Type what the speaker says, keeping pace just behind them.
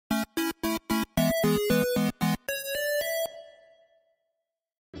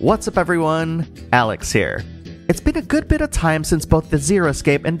What's up everyone? Alex here. It's been a good bit of time since both the Zero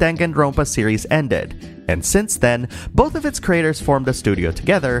Escape and Danganronpa series ended, and since then, both of its creators formed a studio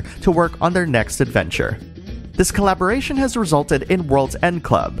together to work on their next adventure. This collaboration has resulted in World's End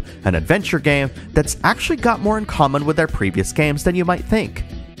Club, an adventure game that's actually got more in common with their previous games than you might think.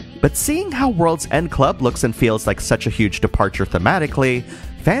 But seeing how World's End Club looks and feels like such a huge departure thematically,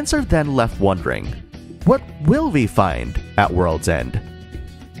 fans are then left wondering, what will we find at World's End?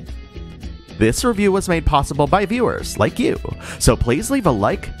 This review was made possible by viewers like you, so please leave a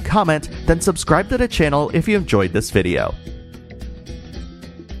like, comment, then subscribe to the channel if you enjoyed this video.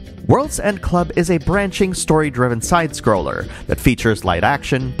 World's End Club is a branching, story-driven side-scroller that features light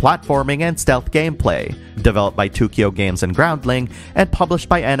action, platforming, and stealth gameplay, developed by Tokyo Games and Groundling, and published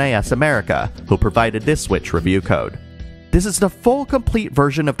by NIS America, who provided this Switch review code. This is the full complete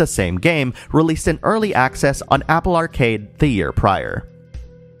version of the same game, released in early access on Apple Arcade the year prior.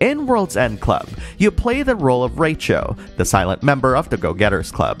 In World's End Club, you play the role of Raicho, the silent member of the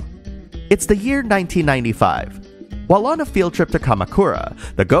Go-Getters Club. It's the year 1995. While on a field trip to Kamakura,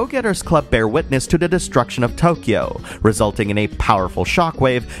 the Go-Getters Club bear witness to the destruction of Tokyo, resulting in a powerful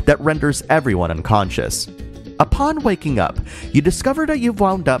shockwave that renders everyone unconscious. Upon waking up, you discover that you've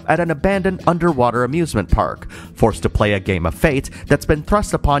wound up at an abandoned underwater amusement park, forced to play a game of fate that's been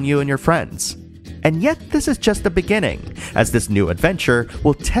thrust upon you and your friends. And yet this is just the beginning, as this new adventure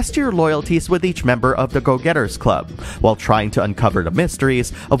will test your loyalties with each member of the Go-Getters Club, while trying to uncover the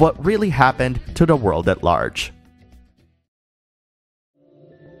mysteries of what really happened to the world at large.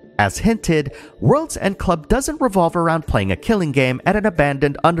 As hinted, World's End Club doesn't revolve around playing a killing game at an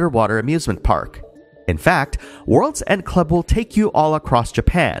abandoned underwater amusement park. In fact, World's End Club will take you all across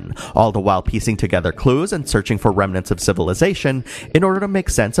Japan, all the while piecing together clues and searching for remnants of civilization in order to make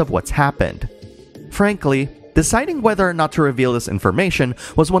sense of what's happened. Frankly, deciding whether or not to reveal this information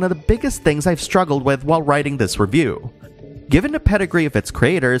was one of the biggest things I've struggled with while writing this review. Given the pedigree of its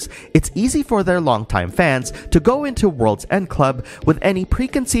creators, it's easy for their longtime fans to go into World's End Club with any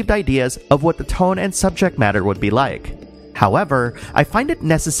preconceived ideas of what the tone and subject matter would be like. However, I find it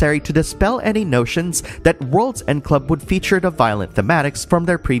necessary to dispel any notions that World's End Club would feature the violent thematics from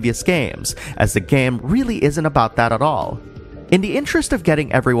their previous games, as the game really isn't about that at all. In the interest of getting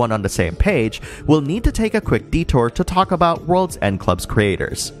everyone on the same page, we'll need to take a quick detour to talk about World's End Club's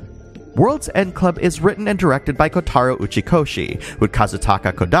creators. World's End Club is written and directed by Kotaro Uchikoshi, with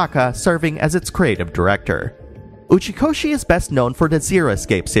Kazutaka Kodaka serving as its creative director. Uchikoshi is best known for the Zero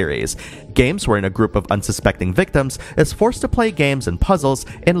Escape series, games wherein a group of unsuspecting victims is forced to play games and puzzles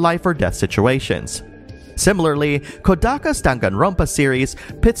in life or death situations. Similarly, Kodaka's Danganronpa series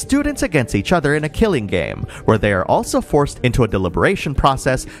pits students against each other in a killing game, where they are also forced into a deliberation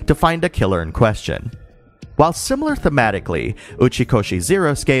process to find the killer in question. While similar thematically, Uchikoshi's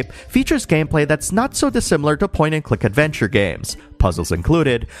Zero Escape features gameplay that's not so dissimilar to point-and-click adventure games, puzzles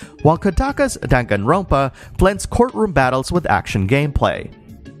included, while Kodaka's Danganronpa blends courtroom battles with action gameplay.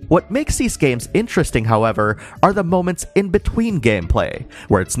 What makes these games interesting, however, are the moments in between gameplay,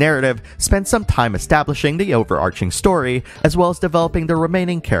 where its narrative spends some time establishing the overarching story, as well as developing the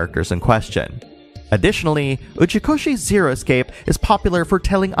remaining characters in question. Additionally, Uchikoshi's Zero Escape is popular for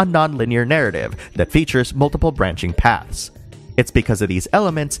telling a non-linear narrative that features multiple branching paths. It's because of these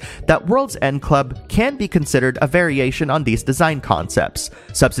elements that World's End Club can be considered a variation on these design concepts,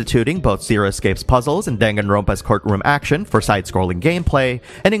 substituting both Zero Escape's puzzles and Danganronpa's courtroom action for side-scrolling gameplay,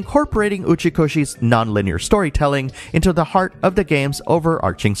 and incorporating Uchikoshi's non-linear storytelling into the heart of the game's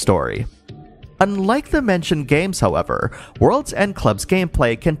overarching story. Unlike the mentioned games, however, World's End Club's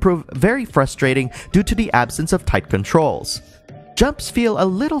gameplay can prove very frustrating due to the absence of tight controls. Jumps feel a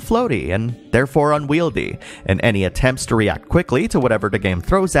little floaty and therefore unwieldy, and any attempts to react quickly to whatever the game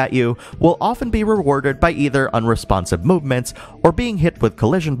throws at you will often be rewarded by either unresponsive movements or being hit with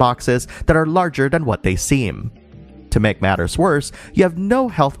collision boxes that are larger than what they seem. To make matters worse, you have no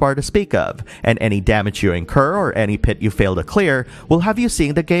health bar to speak of, and any damage you incur or any pit you fail to clear will have you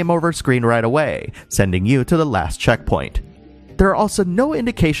seeing the game over screen right away, sending you to the last checkpoint. There are also no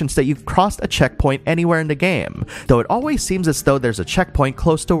indications that you've crossed a checkpoint anywhere in the game, though it always seems as though there's a checkpoint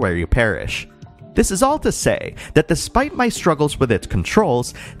close to where you perish. This is all to say that despite my struggles with its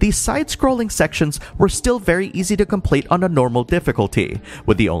controls, these side-scrolling sections were still very easy to complete on a normal difficulty,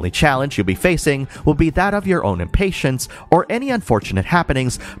 with the only challenge you'll be facing will be that of your own impatience or any unfortunate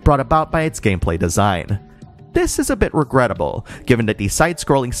happenings brought about by its gameplay design. This is a bit regrettable, given that these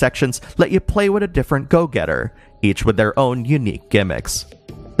side-scrolling sections let you play with a different go-getter, each with their own unique gimmicks.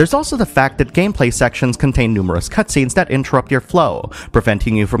 There's also the fact that gameplay sections contain numerous cutscenes that interrupt your flow,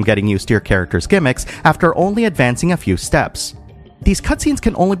 preventing you from getting used to your character's gimmicks after only advancing a few steps. These cutscenes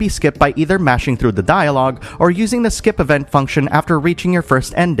can only be skipped by either mashing through the dialogue or using the skip event function after reaching your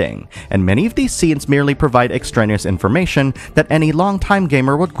first ending, and many of these scenes merely provide extraneous information that any long-time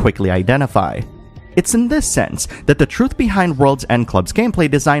gamer would quickly identify. It's in this sense that the truth behind World's End Club's gameplay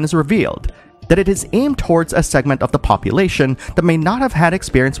design is revealed, that it is aimed towards a segment of the population that may not have had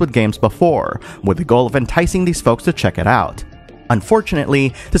experience with games before, with the goal of enticing these folks to check it out.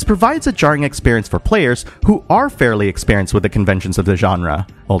 Unfortunately, this provides a jarring experience for players who are fairly experienced with the conventions of the genre,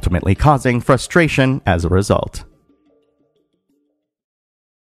 ultimately causing frustration as a result.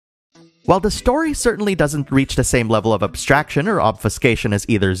 While the story certainly doesn't reach the same level of abstraction or obfuscation as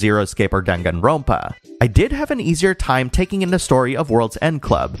either Zero Escape or Danganronpa, I did have an easier time taking in the story of World's End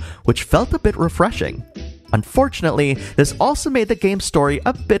Club, which felt a bit refreshing. Unfortunately, this also made the game's story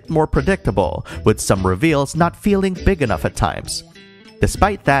a bit more predictable, with some reveals not feeling big enough at times.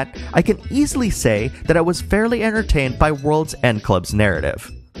 Despite that, I can easily say that I was fairly entertained by World's End Club's narrative.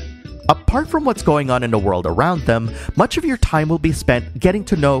 Apart from what's going on in the world around them, much of your time will be spent getting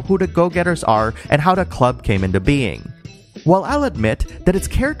to know who the go-getters are and how the club came into being. While I'll admit that its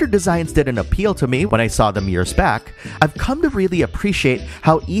character designs didn't appeal to me when I saw them years back, I've come to really appreciate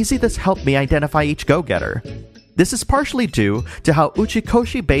how easy this helped me identify each go-getter. This is partially due to how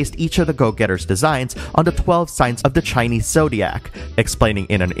Uchikoshi based each of the go-getters' designs on the 12 signs of the Chinese zodiac, explaining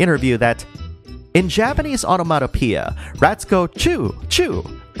in an interview that, "In Japanese onomatopoeia, rats go choo, choo.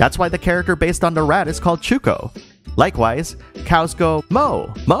 That's why the character based on the rat is called Chuko. Likewise, cows go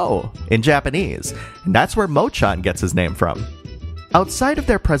mo, mo in Japanese, and that's where Mo-chan gets his name from." Outside of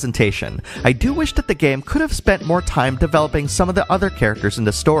their presentation, I do wish that the game could have spent more time developing some of the other characters in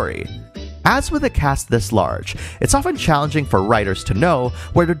the story. As with a cast this large, it's often challenging for writers to know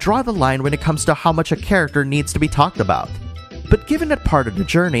where to draw the line when it comes to how much a character needs to be talked about. But given that part of the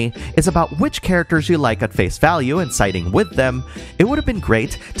journey is about which characters you like at face value and siding with them, it would have been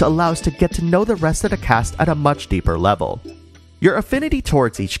great to allow us to get to know the rest of the cast at a much deeper level. Your affinity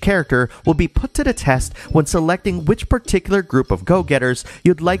towards each character will be put to the test when selecting which particular group of go-getters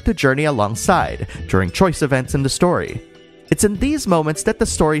you'd like to journey alongside during choice events in the story. It's in these moments that the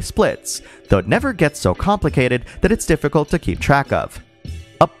story splits, though it never gets so complicated that it's difficult to keep track of.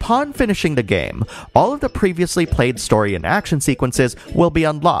 Upon finishing the game, all of the previously played story and action sequences will be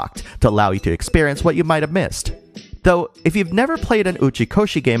unlocked to allow you to experience what you might have missed. Though, if you've never played an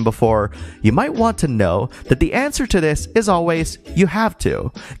Uchikoshi game before, you might want to know that the answer to this is always, you have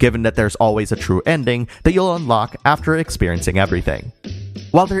to, given that there's always a true ending that you'll unlock after experiencing everything.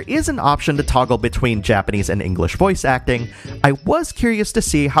 While there is an option to toggle between Japanese and English voice acting, I was curious to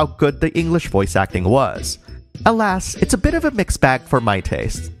see how good the English voice acting was. Alas, it's a bit of a mixed bag for my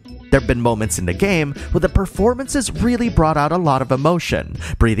taste. There have been moments in the game where the performances really brought out a lot of emotion,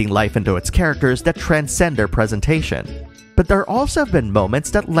 breathing life into its characters that transcend their presentation. But there also have been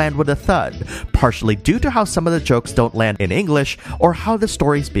moments that land with a thud, partially due to how some of the jokes don't land in English or how the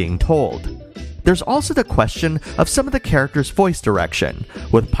story's being told. There's also the question of some of the characters' voice direction,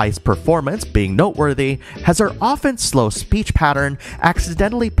 with Pai's performance being noteworthy, as her often slow speech pattern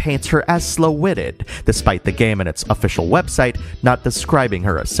accidentally paints her as slow-witted, despite the game and its official website not describing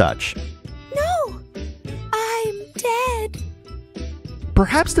her as such. No! I'm dead!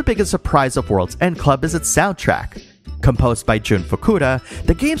 Perhaps the biggest surprise of World's End Club is its soundtrack. Composed by Jun Fukuda,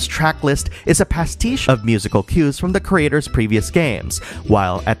 the game's track list is a pastiche of musical cues from the creator's previous games,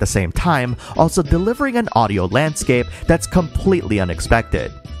 while at the same time also delivering an audio landscape that's completely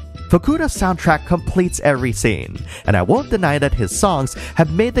unexpected. Fukuda's soundtrack completes every scene, and I won't deny that his songs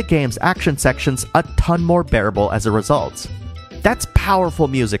have made the game's action sections a ton more bearable as a result. That's powerful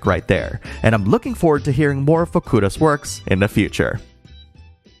music right there, and I'm looking forward to hearing more of Fukuda's works in the future.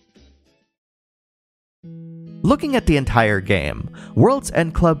 Looking at the entire game, World's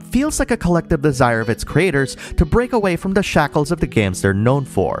End Club feels like a collective desire of its creators to break away from the shackles of the games they're known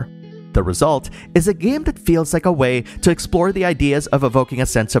for. The result is a game that feels like a way to explore the ideas of evoking a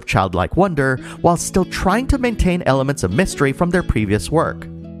sense of childlike wonder while still trying to maintain elements of mystery from their previous work.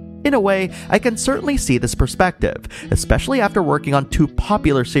 In a way, I can certainly see this perspective, especially after working on two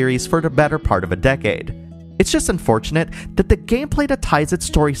popular series for the better part of a decade. It's just unfortunate that the gameplay that ties its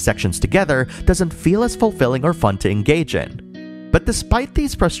story sections together doesn't feel as fulfilling or fun to engage in. But despite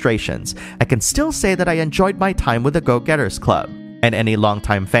these frustrations, I can still say that I enjoyed my time with the Go-Getters Club, and any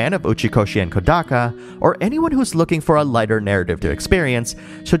longtime fan of Uchikoshi and Kodaka, or anyone who's looking for a lighter narrative to experience,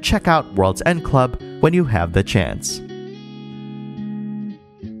 should check out World's End Club when you have the chance.